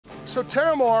So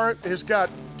Terramar has got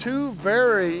two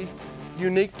very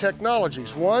unique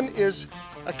technologies. One is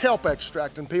a kelp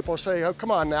extract, and people say, oh, come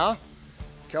on now.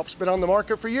 Kelp's been on the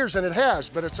market for years, and it has,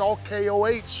 but it's all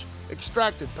KOH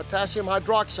extracted, potassium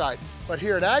hydroxide. But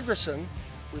here at Agrison,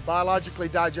 we biologically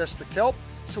digest the kelp,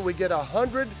 so we get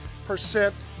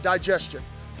 100% digestion.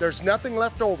 There's nothing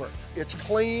left over. It's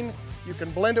clean, you can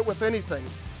blend it with anything.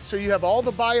 So you have all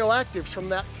the bioactives from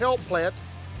that kelp plant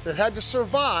that had to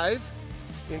survive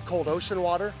in cold ocean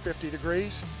water, 50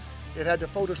 degrees. It had to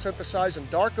photosynthesize in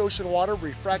dark ocean water,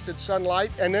 refracted sunlight,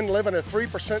 and then live in a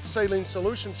 3% saline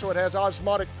solution, so it has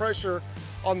osmotic pressure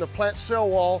on the plant cell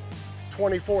wall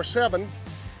 24/7.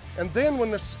 And then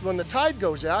when the tide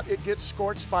goes out, it gets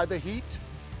scorched by the heat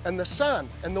and the sun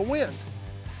and the wind.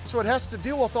 So it has to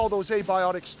deal with all those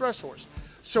abiotic stressors.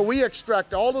 So we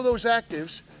extract all of those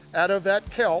actives out of that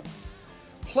kelp,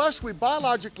 plus we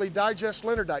biologically digest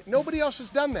linerdite. Nobody else has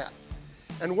done that.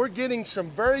 And we're getting some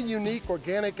very unique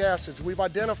organic acids. We've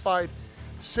identified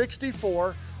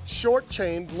 64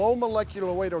 short-chain, low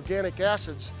molecular weight organic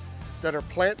acids that are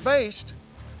plant-based.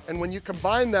 And when you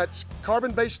combine that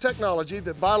carbon-based technology,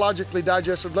 the biologically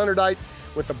digested linerdite,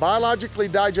 with the biologically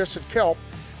digested kelp,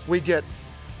 we get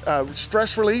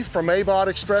stress relief from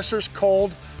abiotic stressors,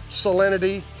 cold,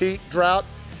 salinity, heat, drought.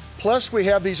 Plus we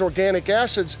have these organic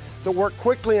acids that work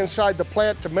quickly inside the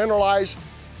plant to mineralize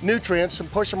nutrients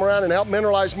and push them around and help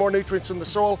mineralize more nutrients in the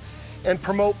soil and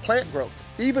promote plant growth.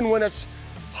 Even when it's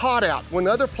hot out, when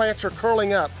other plants are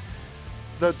curling up,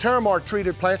 the Terramar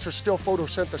treated plants are still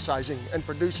photosynthesizing and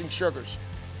producing sugars.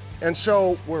 And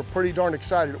so we're pretty darn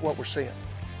excited at what we're seeing.